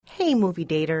Hey, movie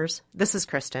daters, this is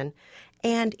Kristen,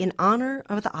 and in honor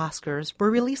of the Oscars, we're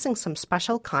releasing some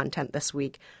special content this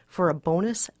week for a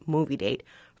bonus movie date.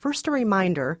 First, a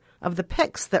reminder of the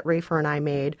picks that Rafer and I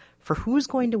made for who's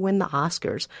going to win the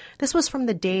Oscars. This was from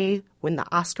the day when the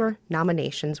Oscar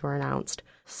nominations were announced.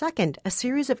 Second, a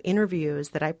series of interviews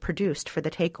that I produced for The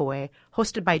Takeaway,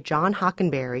 hosted by John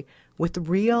Hockenberry, with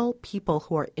real people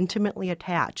who are intimately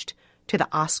attached to the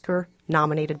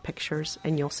Oscar-nominated pictures,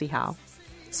 and you'll see how.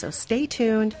 So stay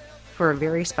tuned for a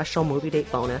very special movie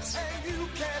date bonus.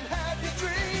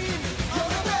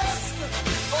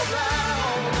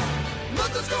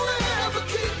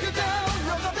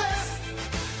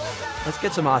 Let's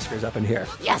get some Oscars up in here.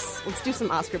 Yes, let's do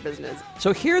some Oscar business.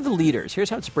 So here are the leaders. Here's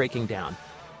how it's breaking down.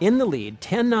 In the lead,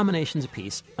 10 nominations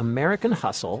apiece, American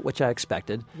Hustle, which I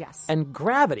expected, yes, and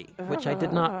Gravity, which I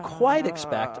did not quite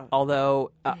expect,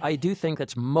 although I do think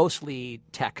that's mostly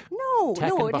tech. No,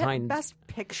 and it had Best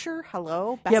Picture,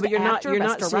 hello, Best yeah, but you're actor,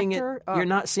 not Best seeing director, it. You're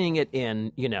not seeing it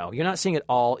in, you're not seeing it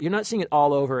all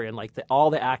over in like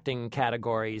all the acting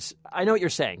categories. I know what you're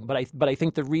saying, but I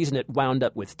think the reason it wound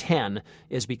up with 10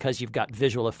 is because you've got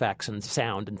visual effects and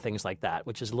sound and things like that,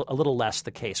 which is a little less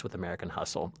the case with American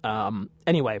Hustle.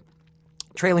 Anyway,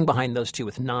 trailing behind those two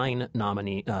with 9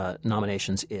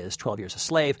 nominations is 12 Years a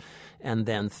Slave. And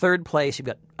then third place, you've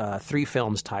got 3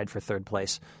 films tied for third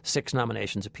place, 6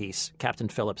 nominations apiece, Captain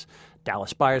Phillips,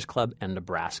 Dallas Buyers Club, and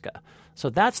Nebraska.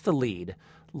 So that's the lead.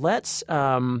 Let's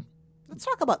talk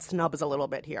about snubs a little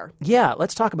bit here. Yeah,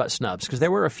 let's talk about snubs, because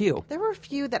there were a few. There were a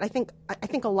few that I think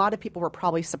a lot of people were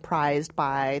probably surprised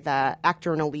by the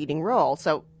actor in a leading role.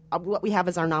 So what we have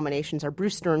as our nominations are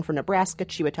Bruce Dern for Nebraska,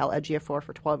 Chiwetel Ejiofor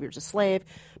for 12 Years a Slave,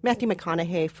 Matthew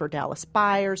McConaughey for Dallas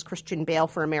Buyers, Christian Bale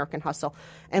for American Hustle,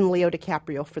 and Leo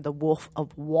DiCaprio for The Wolf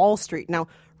of Wall Street. Now,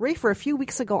 Rafer, a few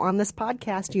weeks ago on this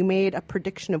podcast, you made a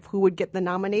prediction of who would get the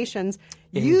nominations.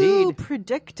 Indeed. You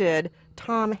predicted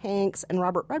Tom Hanks and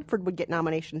Robert Redford would get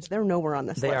nominations. They're nowhere on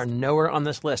this list. They are nowhere on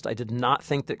this list. I did not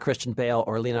think that Christian Bale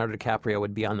or Leonardo DiCaprio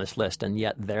would be on this list, and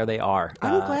yet there they are.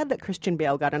 I'm glad that Christian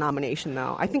Bale got a nomination,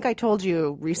 though. I think I told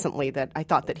you recently that I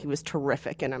thought that he was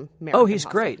terrific in American Oh, he's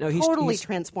Hustle. great. No, he's totally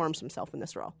transforms himself in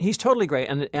this role. He's totally great,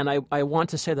 and I want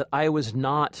to say that I was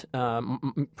not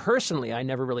personally. I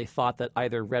never really thought that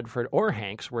either Redford or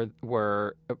Hanks would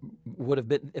have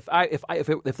been.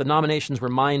 If the nominations were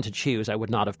mine to choose, I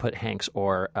would not have put Hanks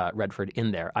or Redford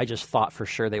in there. I just thought for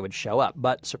sure they would show up,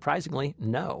 but surprisingly,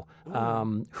 no.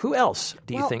 Who else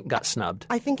do you think got snubbed?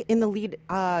 I think in the lead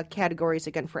categories,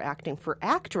 again, for acting. For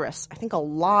actress, I think a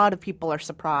lot of people are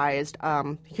surprised.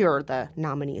 Here are the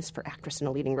nominees for actress in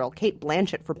a leading role. Cate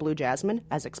Blanchett for Blue Jasmine,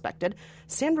 as expected.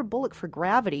 Sandra Bullock for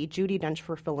Gravity. Judi Dench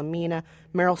for Philomena.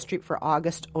 Meryl Streep for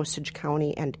August Osage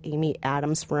County. And Amy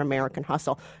Adams for American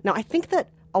Hustle. Now, I think that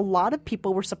a lot of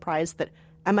people were surprised that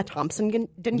Emma Thompson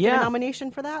didn't get a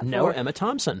nomination for that. No, Emma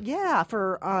Thompson. Yeah,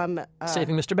 for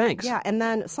Saving Mr. Banks. Yeah, and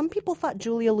then some people thought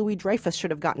Julia Louis-Dreyfus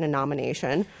should have gotten a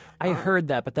nomination. I heard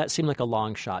that, but that seemed like a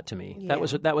long shot to me. Yeah,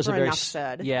 that was a very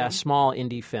said. small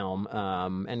indie film,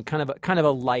 and kind of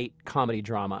a light comedy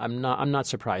drama. I'm not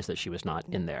surprised that she was not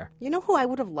in there. You know who I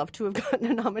would have loved to have gotten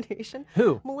a nomination?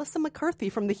 Who? Melissa McCarthy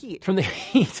from The Heat. From The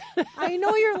Heat. I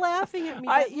know you're laughing at me.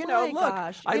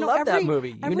 Gosh. I love that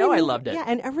movie. I loved it. Yeah,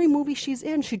 and every movie she's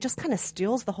in, she just kind of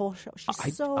steals the whole show.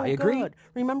 She's I agree. good.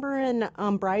 Remember in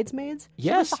Bridesmaids? She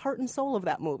Yes. was the heart and soul of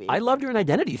that movie. I loved her in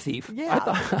Identity Thief. Yeah,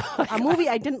 a movie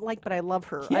I didn't like, but I love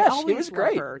her. Yeah, I always she was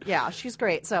great. love her. Yeah, she's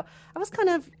great. So I was kind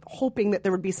of hoping that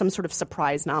there would be some sort of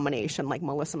surprise nomination like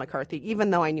Melissa McCarthy,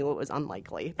 even though I knew it was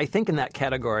unlikely. I think in that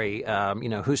category,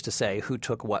 who's to say who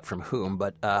took what from whom?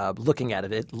 But looking at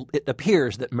it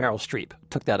appears that Meryl Streep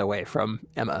took that away from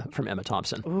Emma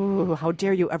Thompson. Ooh, how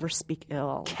dare you ever speak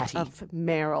ill Catty. of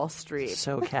Meryl Streep?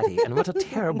 So catty, and what a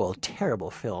terrible,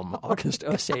 terrible film August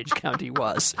Osage County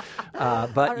was.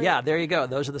 But yeah, there you go.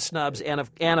 Those are the snubs, and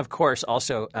of course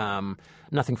also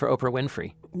nothing for Oprah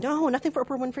Winfrey. No, nothing for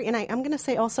Oprah Winfrey. And I'm going to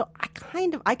say also,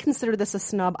 I consider this a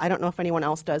snub. I don't know if anyone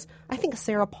else does. I think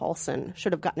Sarah Paulson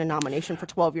should have gotten a nomination for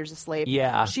 12 Years a Slave.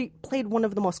 Yeah. She played one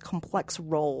of the most complex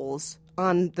roles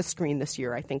on the screen this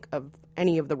year, I think, of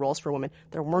any of the roles for women.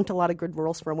 There weren't a lot of good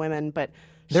roles for women, but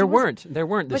There weren't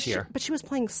this year. But she was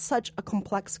playing such a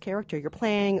complex character. You're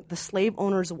playing the slave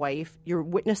owner's wife. You're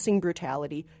witnessing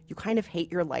brutality. You kind of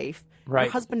hate your life. Right.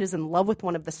 Your husband is in love with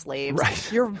one of the slaves.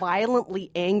 Right. You're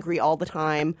violently angry all the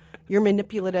time. You're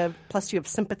manipulative. Plus, you have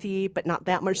sympathy, but not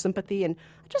that much sympathy. And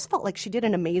I just felt like she did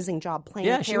an amazing job playing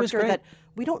a she was character great. that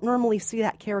we don't normally see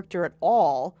that character at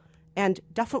all, and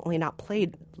definitely not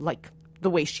played like the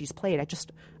way she's played.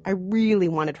 I really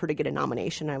wanted her to get a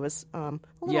nomination. I was a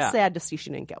little sad to see she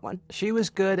didn't get one. She was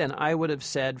good, and I would have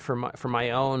said for my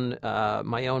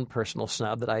own personal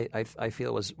snub that I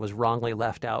feel was wrongly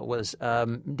left out was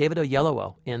David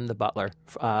Oyelowo in The Butler.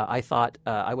 I thought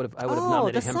I would have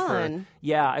nominated him son.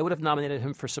 I would have nominated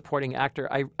him for supporting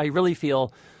actor. I really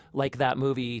feel like that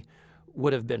movie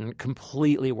would have been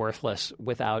completely worthless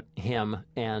without him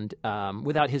and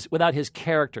without his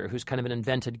character, who's kind of an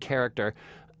invented character.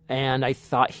 And I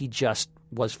thought he just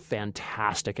was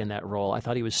fantastic in that role. I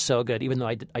thought he was so good, even though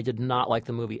I did not like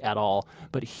the movie at all.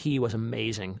 But he was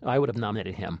amazing. I would have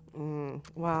nominated him.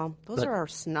 Well, those are our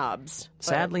snubs.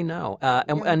 Sadly, no.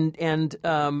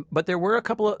 But there were a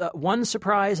couple of one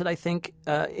surprise that I think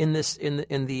in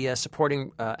the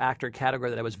supporting actor category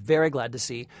that I was very glad to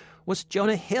see was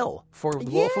Jonah Hill for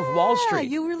Wolf of Wall Street.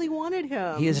 You really wanted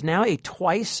him. He is now a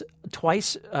twice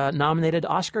nominated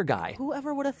Oscar guy.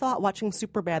 Whoever would have thought watching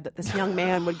Superbad that this young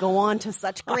man would go on to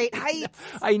such great heights?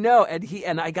 I know,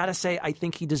 and I gotta say, I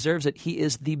think he deserves it. He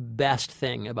is the best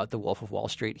thing about The Wolf of Wall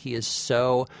Street. He is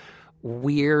so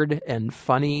weird and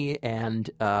funny and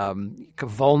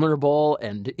vulnerable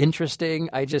and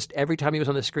interesting. Every time he was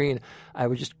on the screen, I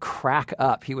would just crack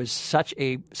up. He was such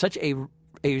a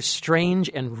strange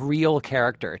and real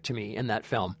character to me in that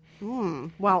film.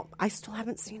 Well, I still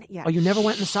haven't seen it yet. Oh, you never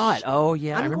went and saw it? Oh,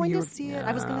 yeah. I'm going to see it.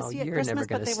 I was going to see it Christmas,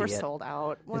 but they were sold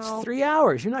out. Well, it's 3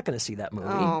 hours. You're not going to see that movie.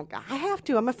 Oh, God, I have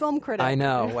to. I'm a film critic. I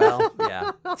know. Well,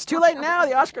 yeah. It's too late now.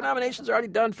 The Oscar nominations are already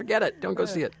done. Forget it. Don't go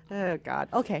see it. Oh, God.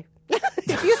 Okay.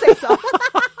 If you say so.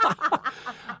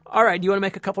 All right. Do you want to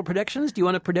make a couple predictions? Do you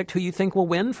want to predict who you think will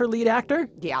win for lead actor?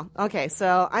 Yeah. Okay.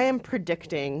 So I am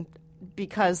predicting,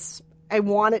 because I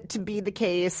want it to be the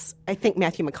case, I think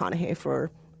Matthew McConaughey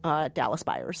for Dallas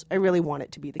Buyers. I really want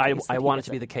it to be the case. I want it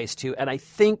to be the case too, and I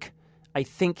think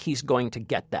he's going to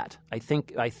get that. I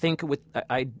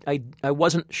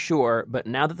wasn't sure, but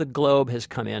now that the Globe has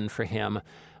come in for him,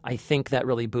 I think that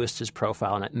really boosts his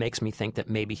profile, and it makes me think that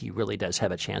maybe he really does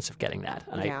have a chance of getting that.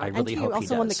 And I really hope he does.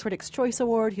 He also won the Critics' Choice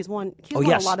Award. He's won a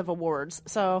lot of awards.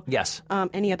 So yes.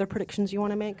 Any other predictions you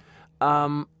want to make?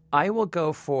 I will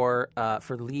go for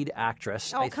lead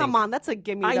actress. Oh, come on. That's a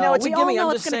gimme. I know it's a gimme. We all know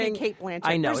I'm it's just going to saying. be Cate Blanchett.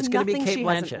 I know it's going to be Cate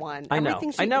Blanchett. Won. I know.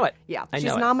 I know it. Yeah. I know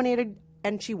she's it. nominated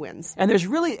and she wins. And there's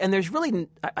really.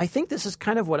 I think this is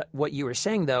kind of what you were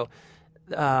saying though.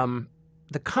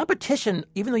 The competition,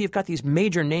 even though you've got these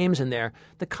major names in there,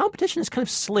 the competition is kind of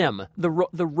slim. The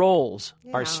roles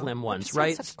are slim ones,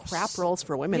 right? Such crap roles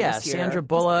for women yeah, this year. Sandra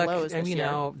Bullock, and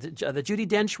the Judi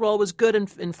Dench role was good in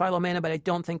Philomena, but I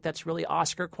don't think that's really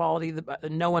Oscar quality.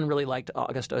 No one really liked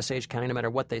August Osage County, no matter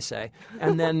what they say.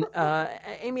 And then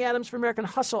Amy Adams for American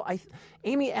Hustle.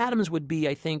 Amy Adams would be,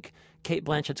 I think, Cate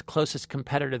Blanchett's closest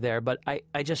competitor there, but I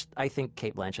think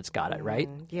Cate Blanchett's got it, right?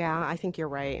 Yeah, I think you're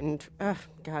right. And,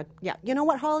 God, yeah. You know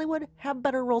what, Hollywood? Have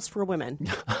better roles for women,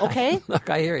 okay?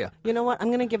 Look, I hear you. You know what? I'm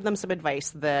going to give them some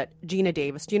advice that Gina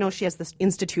Davis, she has this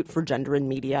Institute for Gender and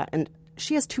Media, and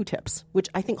she has 2 tips, which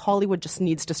I think Hollywood just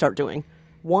needs to start doing.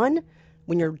 One,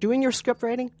 when you're doing your script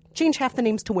writing, change half the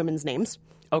names to women's names.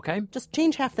 Okay. Just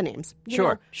change half the names.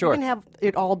 Sure. You can have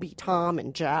it all be Tom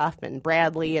and Jeff and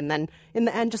Bradley, and then in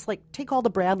the end, just take all the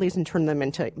Bradleys and turn them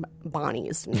into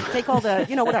Bonnies. And take all the,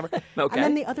 whatever. Okay. And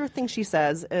then the other thing she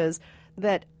says is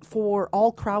that for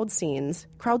all crowd scenes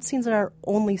are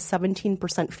only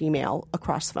 17% female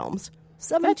across films.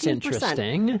 17%. That's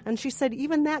interesting. And she said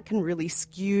even that can really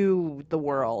skew the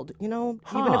world, even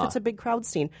if it's a big crowd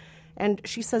scene. And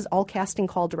she says all casting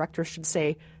call directors should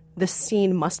say, this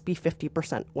scene must be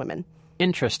 50% women.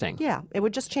 Interesting. Yeah, it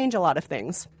would just change a lot of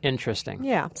things. Interesting.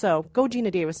 Yeah, so go Gina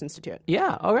Davis Institute.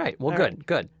 Yeah, all right. Well,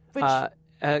 good.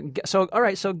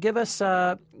 So give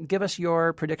us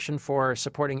your prediction for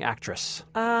supporting actress.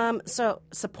 So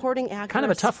supporting actress. Kind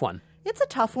of a tough one. It's a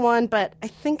tough one, but I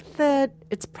think that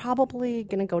it's probably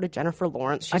going to go to Jennifer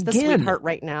Lawrence. She's the sweetheart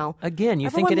right now. Again, you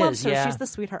Everyone think it loves is, her. yeah. She's the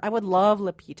sweetheart. I would love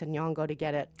Lupita Nyong'o to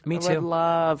get it. Me too. I would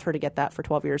love her to get that for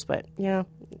 12 years, but yeah,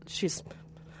 she's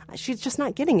just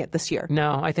not getting it this year.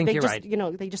 No, I think you're right.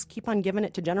 They just keep on giving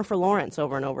it to Jennifer Lawrence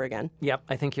over and over again. Yep,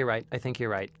 I think you're right.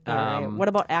 All right. What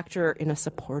about actor in a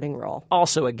supporting role?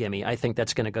 Also a gimme. I think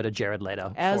that's going to go to Jared Leto.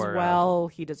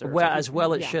 He deserves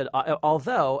it. It should.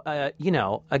 Although,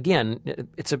 again,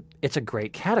 it's a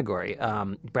great category.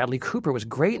 Bradley Cooper was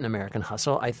great in American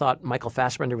Hustle. I thought Michael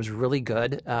Fassbender was really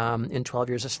good in 12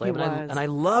 Years a Slave. And I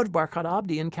loved Barkhad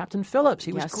Abdi in Captain Phillips.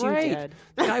 He was great. You did.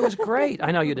 The guy was great.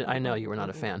 I know you did. I know you were not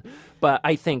a fan. But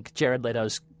I think Jared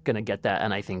Leto's going to get that,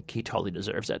 and I think he totally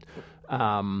deserves it.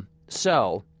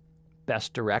 So,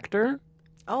 Best Director?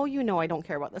 Oh, you know I don't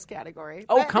care about this category.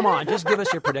 Oh, come on. Just give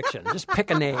us your prediction. Just pick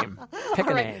a name. Pick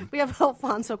a name. We have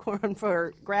Alfonso Cuarón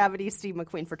for Gravity, Steve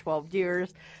McQueen for 12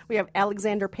 Years. We have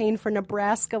Alexander Payne for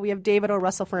Nebraska. We have David O.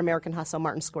 Russell for American Hustle.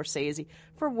 Martin Scorsese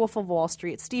for Wolf of Wall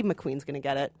Street. Steve McQueen's going to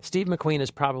get it. Steve McQueen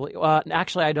is probably...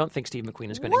 actually, I don't think Steve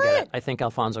McQueen is going to get it. I think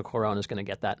Alfonso Cuarón is going to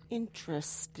get that.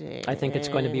 Interesting. I think it's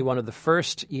going to be one of the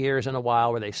first years in a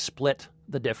while where they split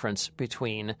the difference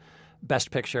between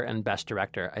Best Picture and Best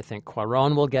Director. I think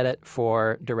Cuarón will get it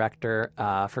for Director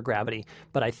for Gravity,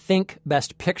 but I think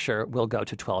Best Picture will go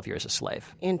to 12 Years a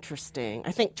Slave. Interesting.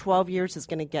 I think 12 Years is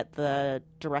going to get the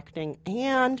directing,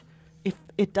 and if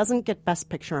it doesn't get Best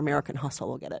Picture, American Hustle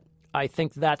will get it. I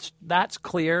think that's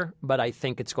clear, but I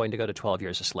think it's going to go to 12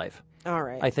 Years a Slave. All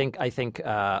right. I think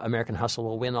American Hustle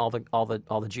will win all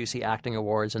the juicy acting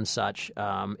awards and such.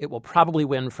 It will probably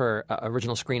win for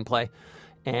original screenplay.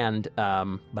 And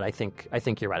but I think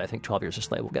you're right. I think 12 Years a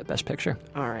Slave will get Best Picture.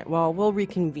 All right. Well, we'll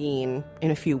reconvene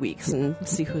in a few weeks and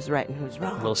see who's right and who's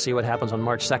wrong. We'll see what happens on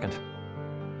March 2nd.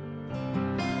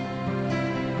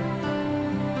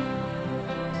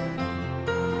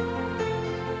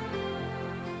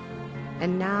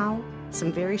 And now,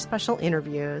 some very special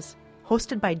interviews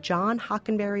hosted by John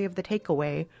Hockenberry of The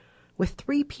Takeaway with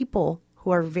three people who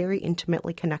are very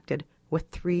intimately connected with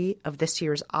three of this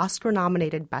year's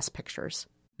Oscar-nominated Best Pictures.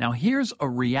 Now here's a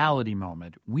reality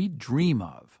moment we dream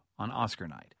of on Oscar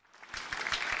night.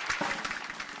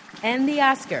 And the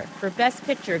Oscar for Best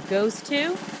Picture goes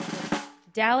to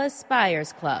Dallas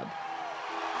Buyers Club.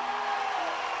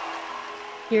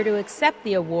 Here to accept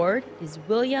the award is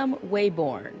William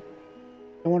Wayborn.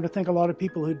 I want to thank a lot of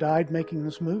people who died making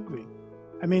this movie.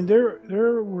 I mean,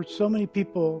 there were so many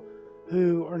people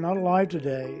who are not alive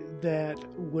today that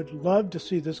would love to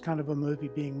see this kind of a movie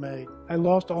being made. I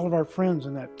lost all of our friends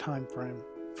in that time frame.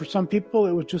 For some people,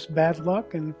 it was just bad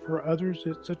luck, and for others,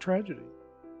 it's a tragedy.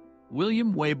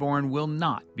 William Wayborn will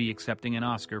not be accepting an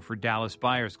Oscar for Dallas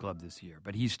Buyers Club this year,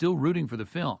 but he's still rooting for the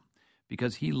film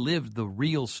because he lived the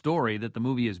real story that the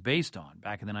movie is based on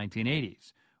back in the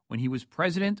 1980s when he was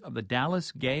president of the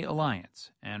Dallas Gay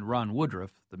Alliance, and Ron Woodroof,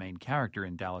 the main character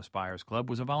in Dallas Buyers Club,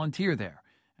 was a volunteer there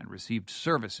and received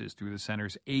services through the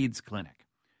center's AIDS clinic.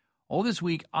 All this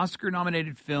week,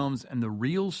 Oscar-nominated films and the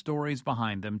real stories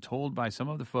behind them told by some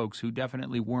of the folks who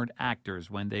definitely weren't actors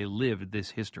when they lived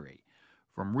this history.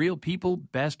 From Real People,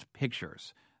 Best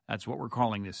Pictures. That's what we're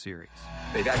calling this series.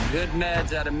 They got good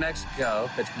meds out of Mexico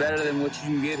that's better than what you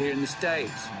can get here in the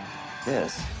States.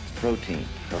 Yes, it's protein,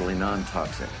 totally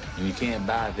non-toxic. And you can't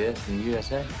buy this in the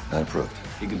USA? Unapproved.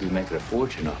 You could be making a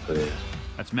fortune off of this.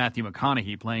 That's Matthew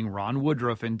McConaughey playing Ron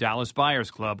Woodroof in Dallas Buyers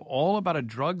Club, all about a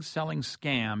drug-selling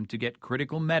scam to get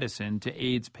critical medicine to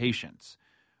AIDS patients.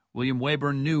 William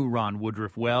Wayborn knew Ron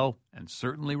Woodroof well and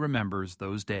certainly remembers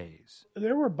those days.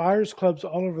 There were buyers clubs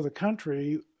all over the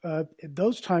country. At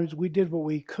those times, we did what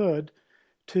we could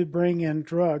to bring in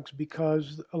drugs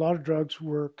because a lot of drugs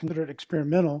were considered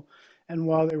experimental, and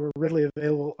while they were readily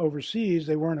available overseas,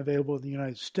 they weren't available in the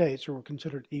United States or were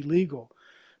considered illegal.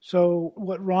 So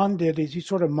what Ron did is he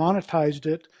sort of monetized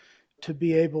it to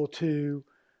be able to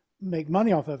make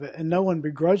money off of it, and no one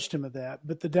begrudged him of that.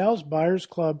 But the Dallas Buyers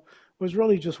Club was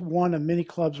really just one of many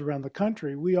clubs around the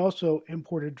country. We also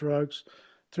imported drugs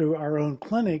through our own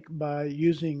clinic by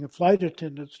using flight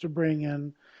attendants to bring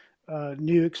in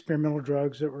new experimental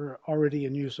drugs that were already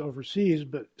in use overseas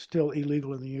but still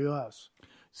illegal in the U.S.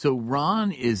 So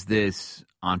Ron is this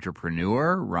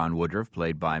entrepreneur, Ron Woodroof,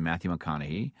 played by Matthew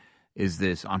McConaughey, is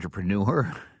this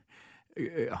entrepreneur,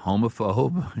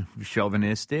 homophobe,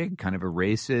 chauvinistic, kind of a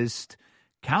racist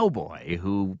cowboy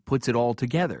who puts it all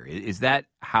together. Is that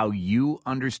how you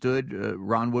understood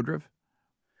Ron Woodroof?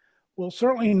 Well,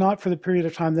 certainly not for the period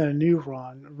of time that I knew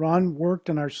Ron. Ron worked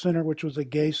in our center, which was a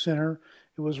gay center.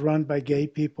 It was run by gay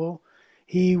people.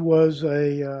 He was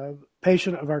a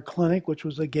patient of our clinic, which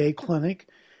was a gay clinic.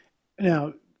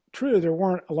 Now, true, there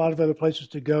weren't a lot of other places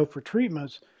to go for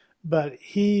treatments, but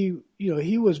he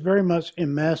was very much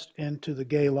immersed into the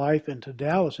gay life into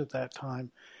Dallas at that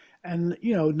time. And,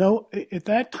 at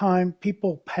that time,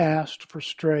 people passed for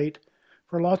straight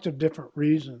for lots of different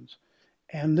reasons.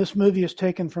 And this movie is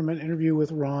taken from an interview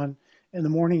with Ron in the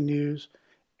morning news.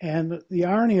 And the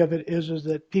irony of it is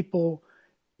that people,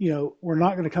 were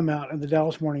not going to come out in the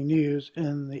Dallas Morning News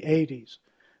in the 80s.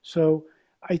 So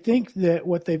I think that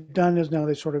what they've done is now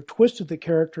they sort of twisted the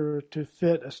character to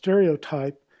fit a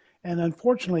stereotype. And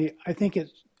unfortunately, I think it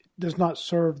does not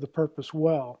serve the purpose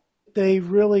well. They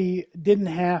really didn't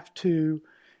have to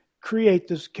create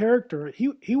this character.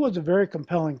 He was a very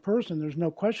compelling person. There's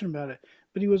no question about it.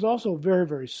 But he was also very,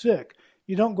 very sick.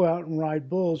 You don't go out and ride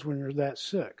bulls when you're that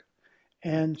sick.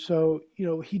 And so,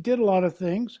 he did a lot of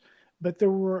things, but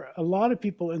there were a lot of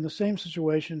people in the same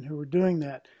situation who were doing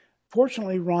that.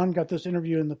 Fortunately, Ron got this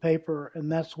interview in the paper,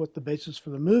 and that's what the basis for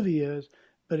the movie is.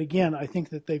 But again, I think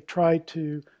that they've tried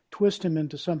to twist him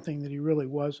into something that he really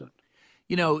wasn't.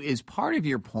 Is part of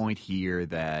your point here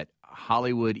that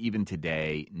Hollywood, even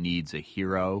today, needs a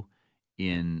hero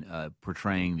in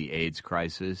portraying the AIDS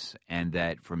crisis, and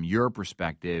that from your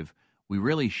perspective, we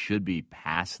really should be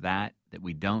past that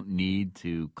we don't need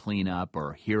to clean up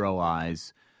or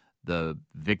heroize the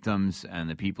victims and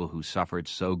the people who suffered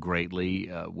so greatly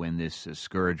when this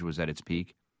scourge was at its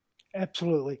peak?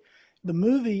 Absolutely. The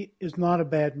movie is not a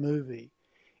bad movie,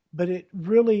 but it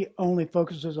really only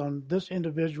focuses on this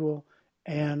individual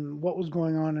and what was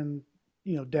going on in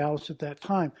Dallas at that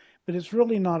time. But it's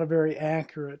really not a very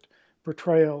accurate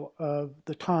portrayal of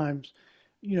the times.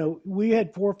 We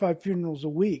had 4 or 5 funerals a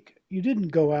week. You didn't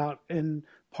go out and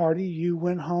party. You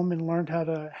went home and learned how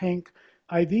to hank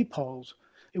IV poles.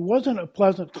 It wasn't a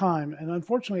pleasant time, and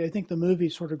unfortunately, I think the movie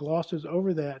sort of glosses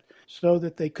over that so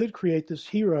that they could create this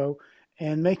hero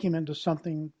and make him into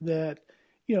something that,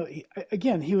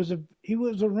 again, he was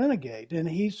a renegade, and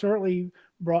he certainly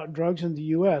brought drugs into the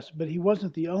U.S., but he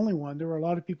wasn't the only one. There were a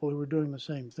lot of people who were doing the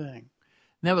same thing.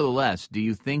 Nevertheless, do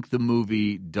you think the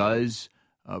movie does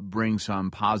bring some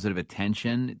positive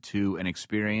attention to an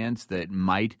experience that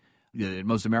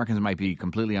most Americans might be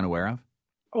completely unaware of?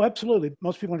 Oh, absolutely.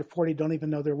 Most people under 40 don't even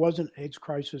know there was an AIDS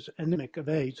crisis, endemic of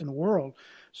AIDS in the world.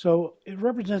 So it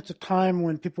represents a time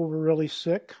when people were really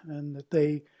sick and that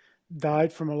they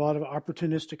died from a lot of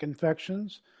opportunistic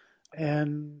infections.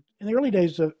 And in the early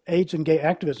days of AIDS and gay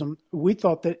activism, we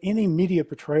thought that any media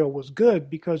portrayal was good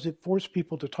because it forced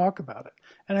people to talk about it.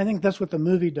 And I think that's what the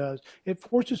movie does. It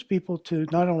forces people to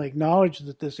not only acknowledge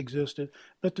that this existed,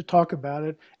 but to talk about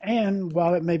it. And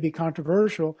while it may be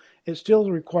controversial, it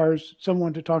still requires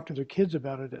someone to talk to their kids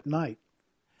about it at night.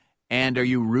 And are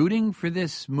you rooting for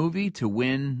this movie to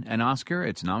win an Oscar?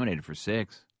 It's nominated for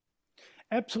 6.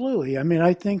 Absolutely. I mean,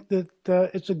 I think that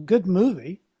it's a good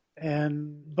movie.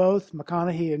 And both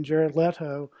McConaughey and Jared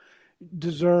Leto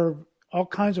deserve all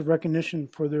kinds of recognition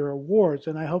for their awards.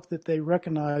 And I hope that they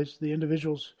recognize the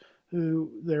individuals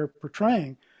who they're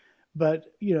portraying. But,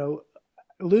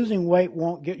 losing weight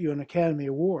won't get you an Academy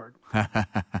Award.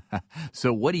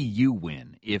 So what do you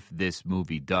win if this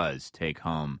movie does take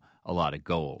home a lot of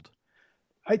gold?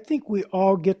 I think we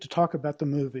all get to talk about the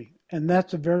movie. And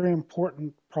that's a very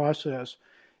important process.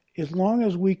 As long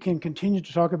as we can continue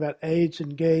to talk about AIDS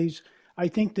and gays, I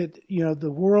think that, the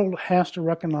world has to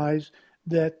recognize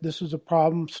that this is a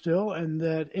problem still and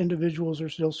that individuals are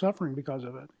still suffering because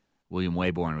of it. William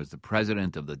Waybourn was the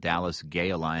president of the Dallas Gay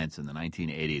Alliance in the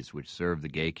 1980s, which served the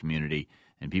gay community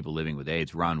and people living with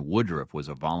AIDS. Ron Woodruff was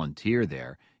a volunteer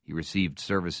there. He received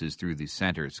services through the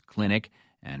center's clinic,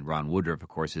 and Ron Woodruff, of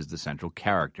course, is the central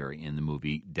character in the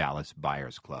movie Dallas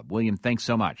Buyers Club. William, thanks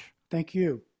so much. Thank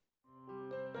you.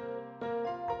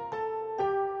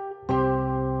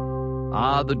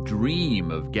 The dream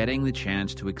of getting the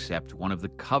chance to accept one of the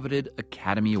coveted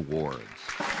Academy Awards.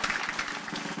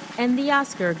 And the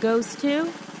Oscar goes to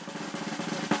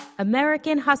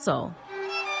American Hustle.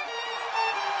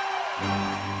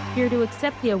 Here to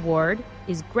accept the award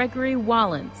is Gregory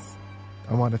Wallance.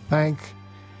 I want to thank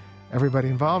everybody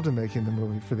involved in making the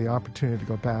movie for the opportunity to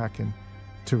go back and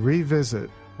to revisit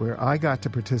where I got to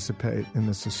participate in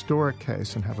this historic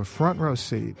case and have a front row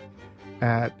seat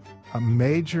at a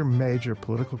major, major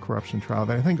political corruption trial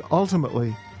that I think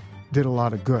ultimately did a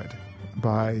lot of good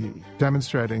by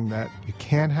demonstrating that you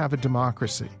can't have a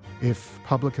democracy if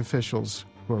public officials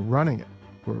who are running it,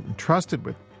 who are entrusted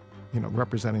with,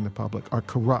 representing the public, are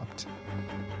corrupt.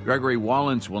 Gregory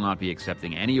Wallance will not be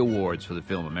accepting any awards for the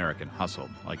film American Hustle.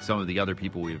 Like some of the other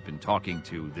people we have been talking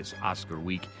to this Oscar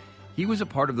week, he was a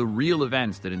part of the real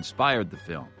events that inspired the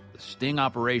film. Sting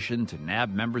operation to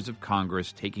nab members of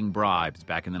Congress taking bribes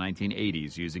back in the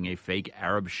 1980s using a fake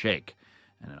Arab sheikh,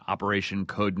 and an operation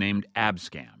codenamed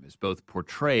Abscam is both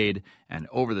portrayed and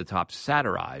over-the-top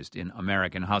satirized in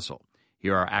American Hustle.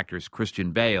 Here are actors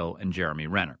Christian Bale and Jeremy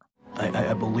Renner.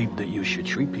 I believe that you should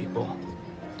treat people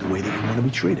the way that you want to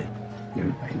be treated.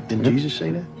 Didn't Jesus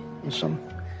say that or something?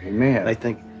 Amen. I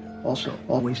think also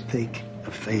always take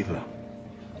a favor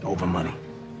over money.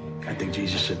 I think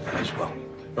Jesus said that as well.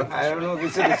 I don't know if you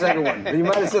said the second one, but you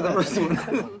might have said the first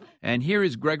one. And here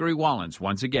is Gregory Wallance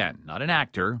once again, not an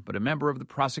actor, but a member of the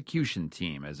prosecution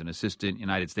team as an assistant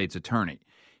United States attorney.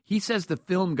 He says the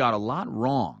film got a lot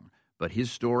wrong, but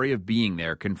his story of being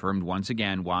there confirmed once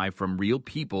again why, from real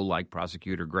people like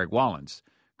prosecutor Greg Wallance,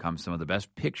 come some of the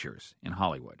best pictures in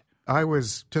Hollywood. I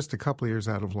was just a couple of years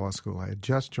out of law school. I had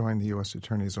just joined the U.S.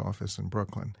 Attorney's Office in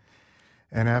Brooklyn.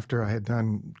 And after I had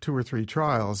done 2 or 3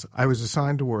 trials, I was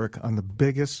assigned to work on the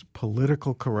biggest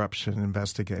political corruption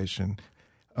investigation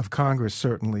of Congress,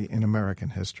 certainly in American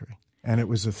history. And it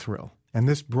was a thrill. And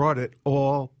this brought it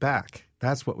all back.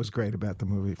 That's what was great about the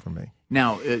movie for me.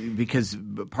 Now, because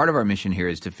part of our mission here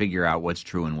is to figure out what's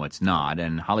true and what's not,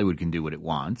 and Hollywood can do what it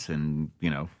wants, and,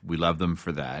 we love them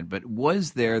for that. But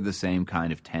was there the same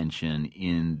kind of tension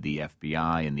in the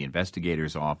FBI, in the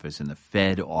investigator's office, in the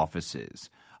Fed offices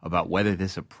about whether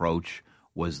this approach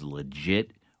was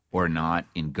legit or not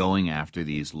in going after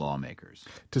these lawmakers?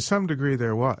 To some degree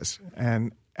there was.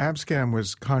 And Abscam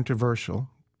was controversial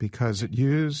because it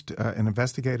used an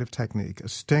investigative technique, a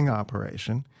sting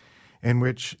operation, in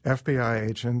which FBI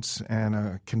agents and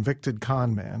a convicted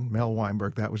con man, Mel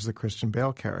Weinberg, that was the Christian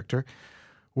Bale character,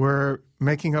 were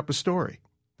making up a story.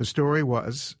 The story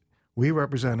was, we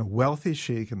represent a wealthy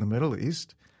sheik in the Middle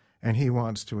East, and he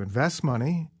wants to invest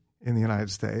money in the United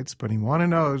States, but he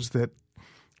knows that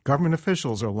government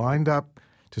officials are lined up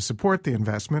to support the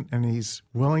investment, and he's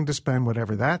willing to spend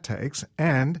whatever that takes.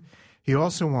 And he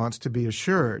also wants to be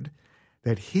assured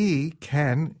that he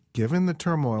can, given the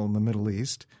turmoil in the Middle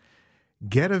East,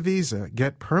 get a visa,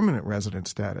 get permanent resident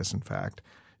status, in fact,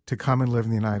 to come and live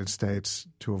in the United States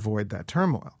to avoid that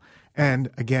turmoil. And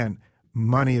again,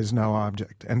 money is no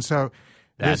object. And so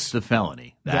that's the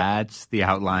felony. That's the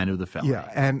outline of the felony. Yeah,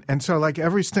 and so like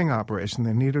every sting operation,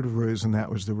 they needed a ruse, and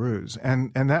that was the ruse.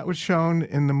 And that was shown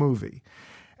in the movie.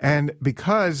 And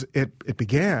because it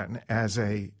began as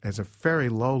a very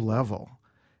low-level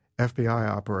FBI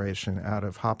operation out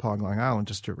of Hauppauge, Long Island,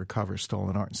 just to recover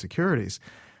stolen art and securities,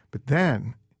 but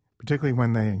then, particularly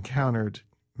when they encountered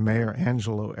Mayor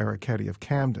Angelo Ericetti of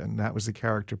Camden, that was the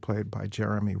character played by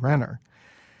Jeremy Renner,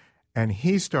 and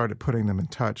he started putting them in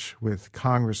touch with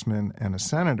congressmen and a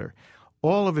senator,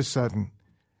 all of a sudden,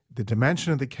 the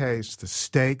dimension of the case, the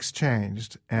stakes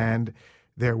changed, and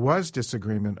there was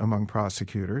disagreement among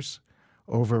prosecutors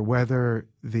over whether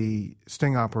the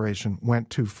sting operation went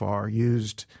too far,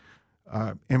 used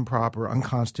improper,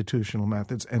 unconstitutional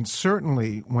methods. And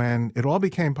certainly when it all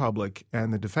became public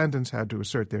and the defendants had to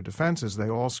assert their defenses, they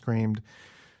all screamed,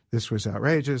 this was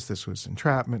outrageous, this was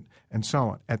entrapment, and so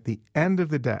on. At the end of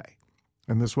the day,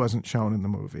 and this wasn't shown in the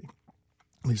movie,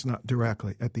 at least not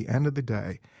directly, at the end of the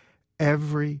day,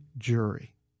 every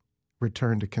jury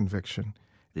returned to conviction.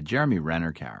 The Jeremy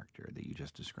Renner character that you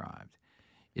just described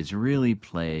is really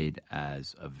played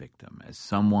as a victim, as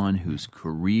someone whose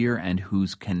career and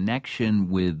whose connection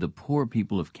with the poor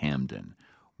people of Camden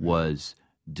was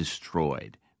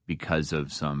destroyed because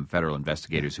of some federal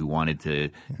investigators who wanted to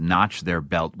notch their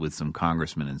belt with some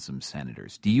congressmen and some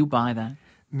senators. Do you buy that?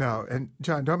 No, and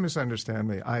John, don't misunderstand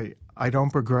me. I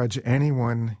don't begrudge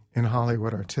anyone in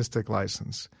Hollywood artistic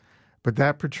license, but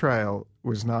that portrayal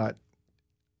was not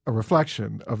a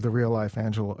reflection of the real-life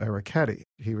Angelo Ericetti.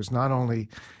 He was not only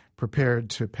prepared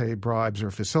to pay bribes or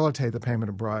facilitate the payment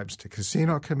of bribes to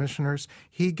casino commissioners,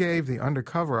 he gave the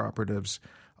undercover operatives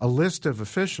a list of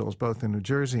officials, both in New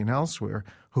Jersey and elsewhere,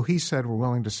 who he said were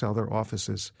willing to sell their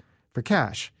offices for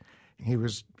cash. He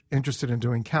was interested in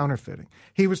doing counterfeiting.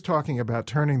 He was talking about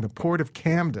turning the port of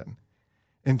Camden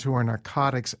into a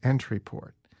narcotics entry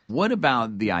port. What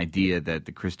about the idea that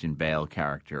the Christian Bale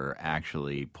character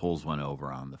actually pulls one over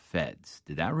on the feds?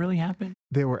 Did that really happen?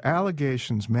 There were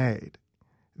allegations made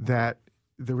that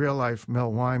the real-life Mel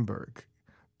Weinberg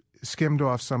skimmed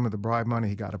off some of the bribe money.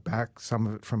 He got back some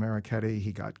of it from Ericetti.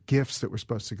 He got gifts that were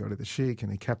supposed to go to the sheik,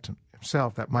 and he kept them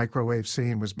himself. That microwave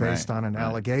scene was based on an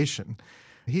allegation.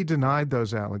 He denied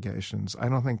those allegations. I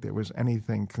don't think there was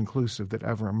anything conclusive that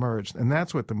ever emerged, and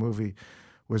that's what the movie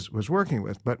was working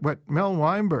with. But what Mel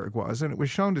Weinberg was, and it was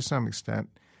shown to some extent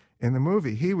in the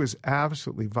movie, he was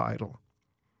absolutely vital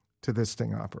to this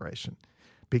sting operation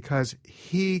because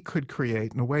he could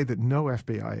create, in a way that no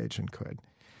FBI agent could,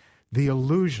 the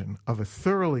illusion of a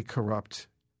thoroughly corrupt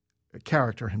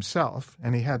character himself,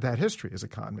 and he had that history as a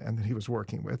con man that he was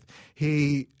working with.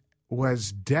 He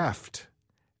was deft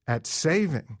at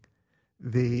saving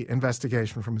the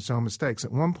investigation from its own mistakes.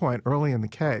 At one point early in the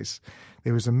case,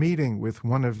 there was a meeting with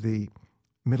one of the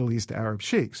Middle East Arab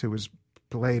sheiks who was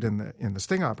played in the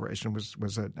sting operation,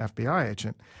 was an FBI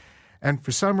agent. And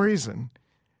for some reason,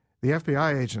 the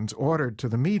FBI agents ordered to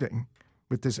the meeting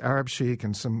with this Arab sheik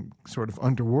and some sort of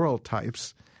underworld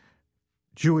types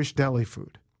Jewish deli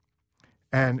food.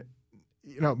 And,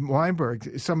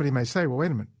 Weinberg, somebody may say, well,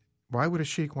 wait a minute, why would a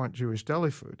sheik want Jewish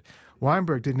deli food?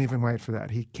 Weinberg didn't even wait for that.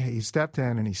 He stepped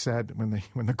in and he said,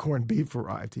 when the corned beef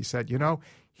arrived, he said,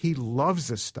 he loves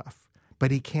this stuff but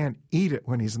he can't eat it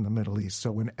when he's in the Middle East.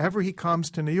 So whenever he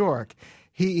comes to New York,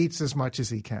 he eats as much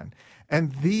as he can.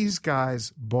 And these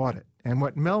guys bought it. And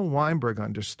what Mel Weinberg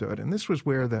understood, and this was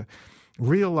where the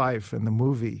real life and the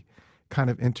movie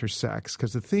kind of intersects,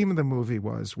 because the theme of the movie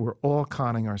was we're all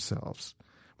conning ourselves.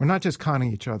 We're not just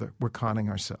conning each other, we're conning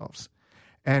ourselves.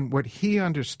 And what he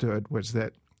understood was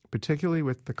that, particularly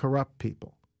with the corrupt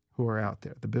people who are out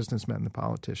there, the businessmen, the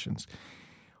politicians,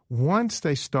 once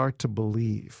they start to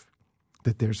believe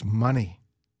that there's money,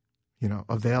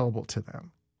 available to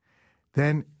them,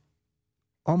 then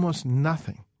almost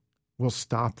nothing will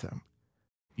stop them.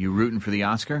 You rooting for the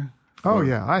Oscar? Oh,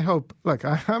 yeah. I hope. Look,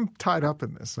 I'm tied up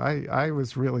in this. I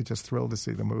was really just thrilled to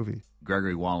see the movie.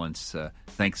 Gregory Wallens,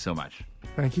 thanks so much.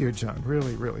 Thank you, John.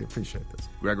 Really, really appreciate this.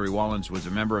 Gregory Wallens was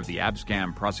a member of the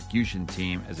Abscam prosecution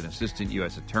team as an assistant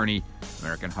U.S. attorney.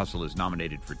 American Hustle is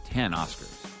nominated for 10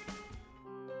 Oscars.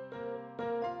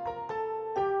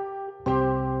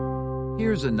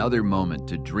 Here's another moment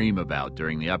to dream about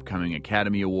during the upcoming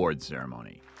Academy Awards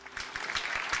ceremony.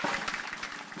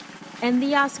 And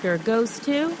the Oscar goes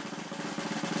to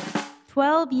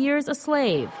 12 Years a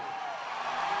Slave.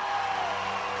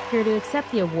 Here to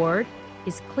accept the award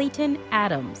is Clayton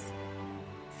Adams.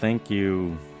 Thank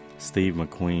you, Steve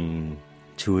McQueen,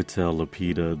 Chiwetel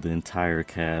Lupita, the entire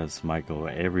cast, Michael,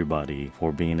 everybody,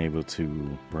 for being able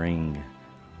to bring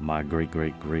my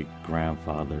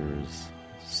great-great-great-grandfather's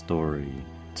story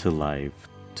to life,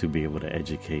 to be able to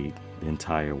educate the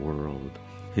entire world.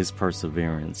 His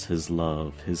perseverance, his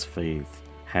love, his faith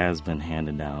has been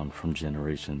handed down from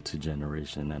generation to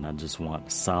generation, and I just want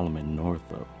Solomon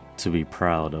Northup to be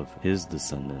proud of his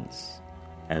descendants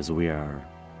as we are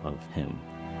of him.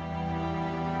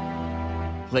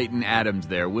 Clayton Adams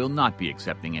there will not be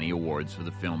accepting any awards for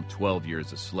the film 12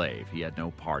 Years a Slave. He had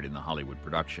no part in the Hollywood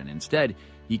production. Instead,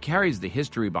 he carries the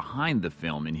history behind the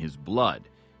film in his blood.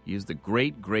 He is the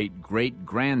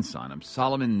great-great-great-grandson of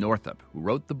Solomon Northup, who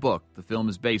wrote the book the film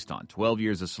is based on, 12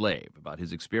 Years a Slave, about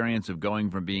his experience of going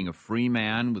from being a free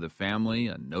man with a family,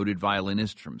 a noted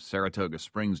violinist from Saratoga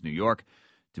Springs, New York,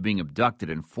 to being abducted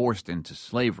and forced into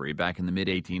slavery back in the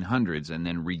mid-1800s and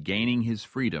then regaining his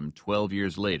freedom 12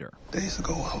 years later. Days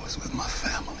ago, I was with my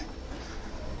family,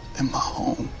 in my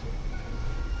home.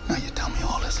 Now you tell me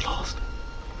all is lost.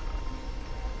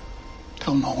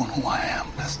 Tell no one who I am.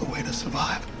 That's the way to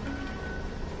survive.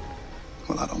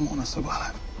 Well, I don't want to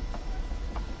survive.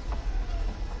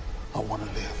 I want to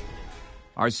live.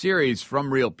 Our series,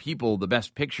 From Real People, The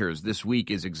Best Pictures, this week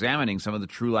is examining some of the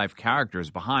true-life characters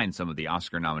behind some of the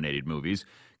Oscar-nominated movies.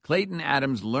 Clayton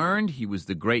Adams learned he was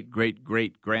the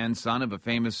great-great-great-grandson of a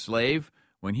famous slave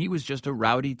when he was just a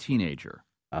rowdy teenager.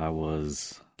 I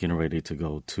was getting ready to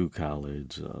go to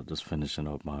college, just finishing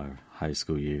up my high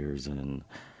school years, and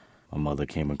my mother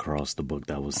came across the book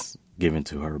that was given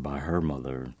to her by her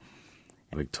mother,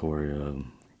 Victoria,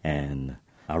 and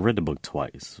I read the book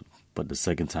twice, but the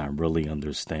second time really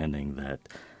understanding that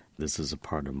this is a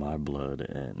part of my blood,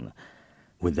 and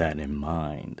with that in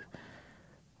mind,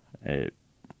 it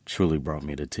truly brought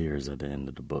me to tears at the end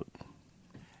of the book.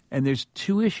 And there's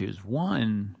two issues.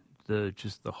 One,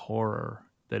 just the horror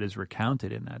that is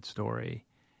recounted in that story.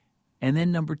 And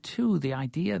then number two, the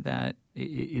idea that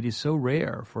it is so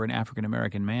rare for an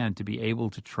African-American man to be able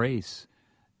to trace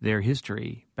their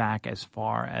history back as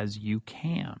far as you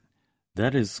can.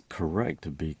 That is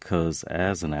correct, because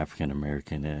as an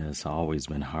African-American, it has always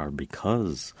been hard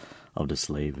because of the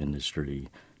slave industry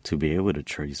to be able to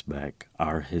trace back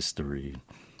our history.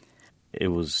 It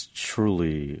was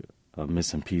truly a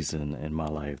missing piece in my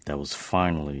life that was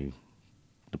finally,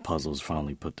 the puzzle was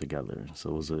finally put together.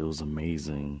 So it was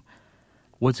amazing.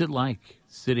 What's it like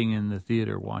sitting in the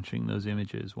theater watching those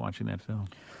images, watching that film?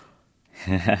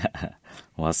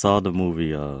 Well, I saw the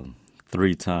movie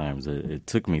 3 times. It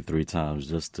took me 3 times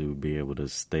just to be able to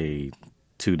stay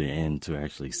to the end to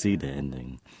actually see the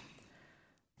ending.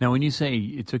 Now, when you say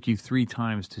it took you 3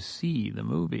 times to see the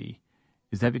movie,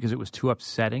 is that because it was too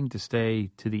upsetting to stay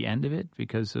to the end of it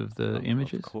because of the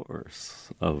images?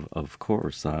 Of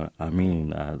course. I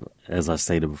mean, as I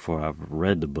stated before, I've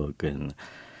read the book, and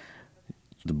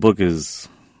the book is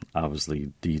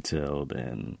obviously detailed,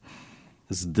 and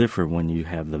it's different when you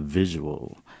have the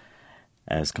visual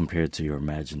as compared to your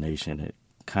imagination. It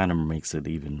kind of makes it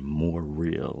even more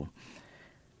real.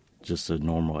 Just a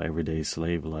normal, everyday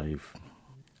slave life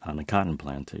on a cotton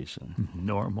plantation.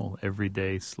 Normal,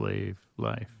 everyday slave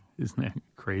life. Isn't that a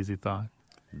crazy thought?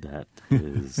 That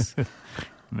is...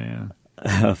 Man.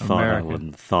 A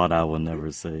thought I would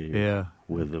never say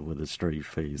with a straight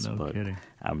face. No but kidding.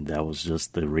 That was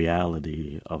just the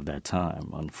reality of that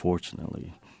time,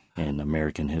 unfortunately, in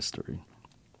American history.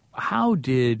 How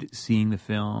did seeing the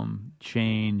film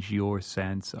change your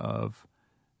sense of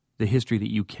the history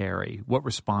that you carry? What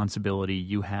responsibility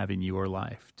you have in your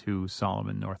life to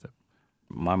Solomon Northup?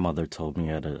 My mother told me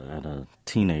at a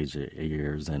teenage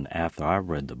years, and after I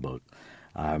read the book,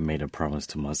 I made a promise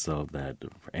to myself that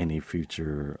for any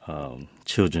future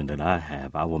children that I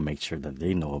have, I will make sure that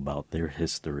they know about their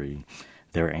history,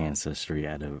 their ancestry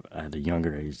at a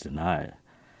younger age than I.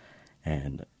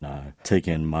 And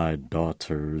taking my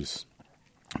daughters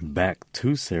back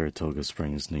to Saratoga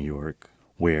Springs, New York,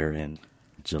 where in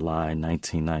July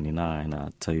 1999,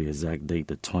 I'll tell you the exact date,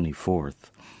 the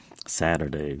 24th,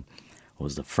 Saturday,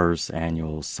 was the first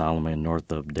annual Solomon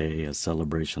Northup Day, a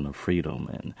celebration of freedom.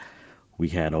 And we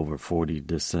had over 40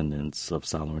 descendants of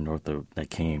Solomon Northup that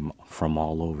came from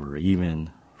all over, even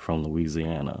from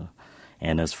Louisiana.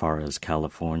 And as far as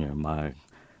California, my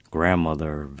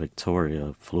grandmother,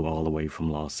 Victoria, flew all the way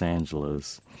from Los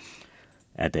Angeles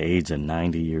at the age of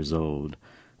 90 years old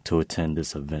to attend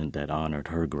this event that honored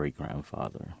her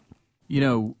great-grandfather.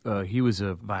 You know, he was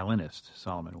a violinist,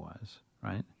 Solomon was,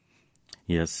 right?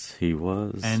 Yes, he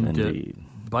was, and, indeed.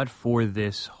 But for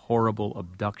this horrible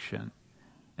abduction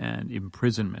and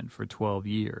imprisonment for 12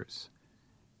 years,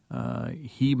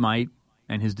 he might,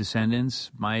 and his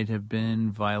descendants might have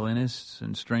been violinists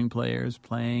and string players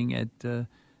playing at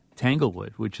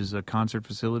Tanglewood, which is a concert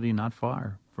facility not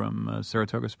far from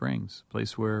Saratoga Springs, a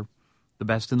place where the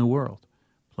best in the world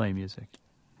play music.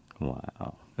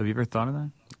 Wow. Have you ever thought of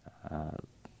that?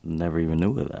 Never even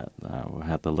knew of that. I will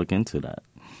have to look into that.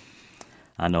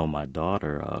 I know my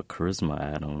daughter, Charisma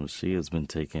Adams, she has been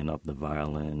taking up the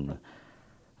violin.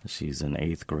 She's in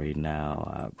 8th grade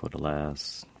now for the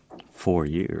last 4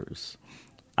 years.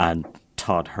 I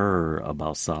taught her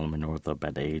about Solomon Northup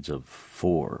at the age of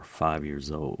 5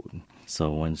 years old.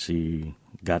 So when she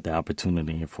got the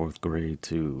opportunity in 4th grade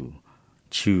to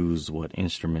choose what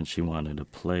instrument she wanted to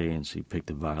play, and she picked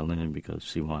the violin because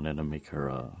she wanted to make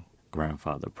her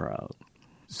grandfather proud.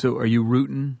 So are you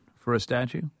rooting for a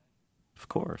statue? Of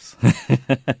course.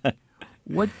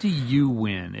 What do you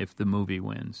win if the movie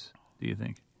wins, do you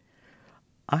think?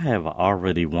 I have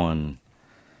already won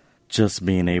just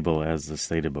being able, as I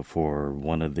stated before,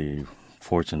 one of the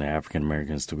fortunate African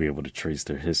Americans to be able to trace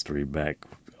their history back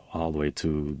all the way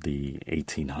to the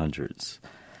 1800s.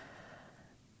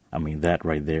 I mean, that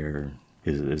right there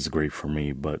is great for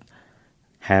me, but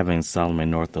having Solomon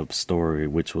Northup's story,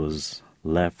 which was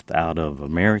left out of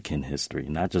American history,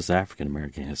 not just African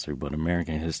American history, but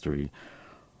American history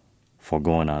for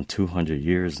going on 200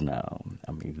 years now.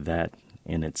 I mean, that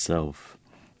in itself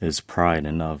is pride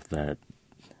enough that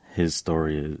his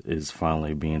story is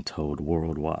finally being told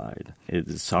worldwide.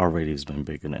 It's already been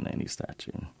bigger than any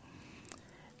statue.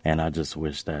 And I just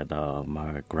wish that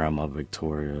my grandma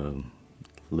Victoria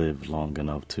lived long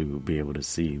enough to be able to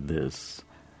see this.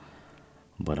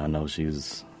 But I know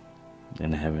she's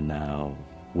in heaven now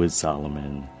with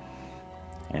Solomon,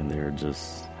 and they're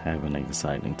just having an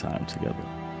exciting time together.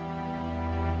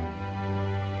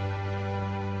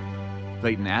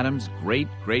 Clayton Adams,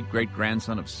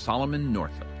 great-great-great-grandson of Solomon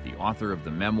Northup, the author of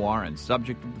the memoir and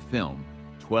subject of the film,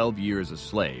 12 Years a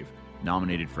Slave,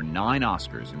 nominated for 9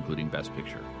 Oscars, including Best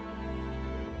Picture.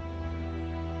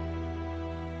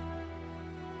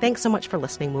 Thanks so much for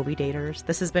listening, Movie Daters.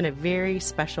 This has been a very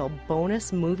special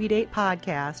bonus Movie Date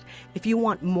podcast. If you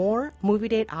want more Movie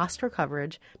Date Oscar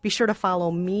coverage, be sure to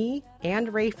follow me and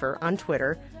Rafer on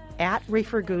Twitter,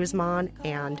 @Rafer Guzman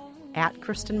and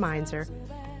 @Kristen Meinzer.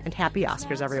 And happy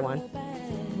Oscars, everyone.